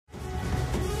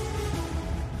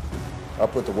I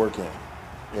put the work in.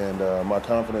 And my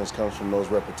confidence comes from those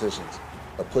repetitions,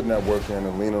 of putting that work in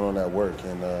and leaning on that work.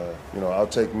 And, I'll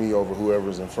take me over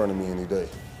whoever's in front of me any day.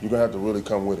 You're going to have to really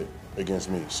come with it against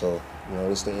me. So,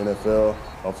 it's the NFL.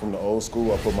 I'm from the old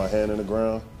school. I put my hand in the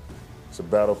ground. It's a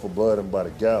battle for blood and by the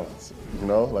gallons.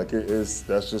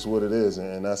 That's just what it is,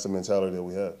 and that's the mentality that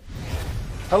we have.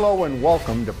 Hello and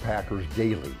welcome to Packers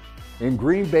Daily. In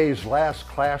Green Bay's last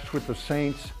clash with the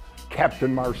Saints,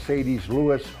 Captain Marcedes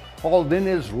Lewis hauled in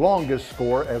his longest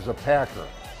score as a Packer.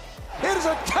 It is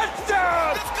a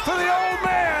touchdown for the old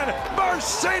man,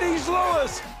 Marcedes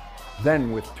Lewis.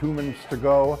 Then with 2 minutes to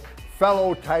go,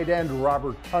 fellow tight end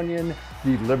Robert Tonyan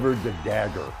delivered the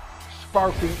dagger,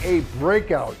 sparking a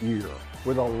breakout year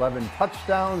with 11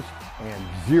 touchdowns and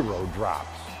 0 drops.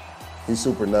 He's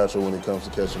supernatural when it comes to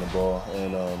catching the ball,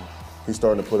 and he's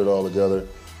starting to put it all together.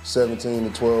 17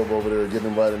 to 12 over there, getting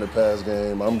him right in the pass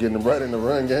game. I'm getting him right in the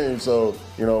run game. So,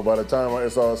 by the time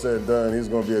it's all said and done, he's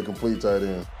going to be a complete tight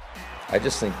end. I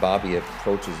just think Bobby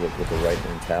approaches it with the right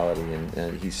mentality,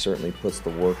 and he certainly puts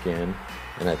the work in.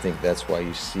 And I think that's why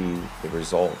you see the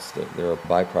results. That they're a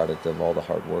byproduct of all the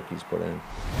hard work he's put in.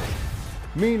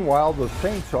 Meanwhile, the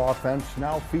Saints offense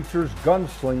now features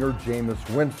gunslinger Jameis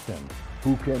Winston,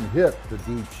 who can hit the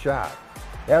deep shot.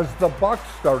 As the Bucs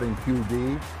starting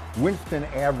QB, Winston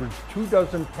averaged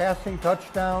 24 passing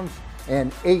touchdowns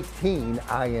and 18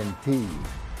 INTs,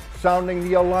 sounding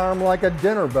the alarm like a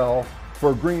dinner bell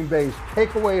for Green Bay's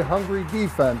takeaway-hungry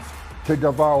defense to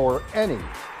devour any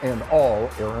and all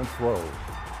errant throws.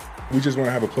 We just want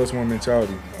to have a +1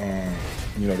 mentality.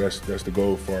 That's the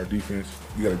goal for our defense.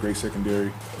 We got a great secondary,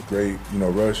 a great,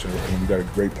 rush, and we got a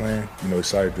great plan.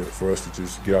 Excited for us to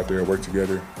just get out there and work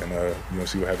together and,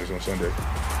 see what happens on Sunday.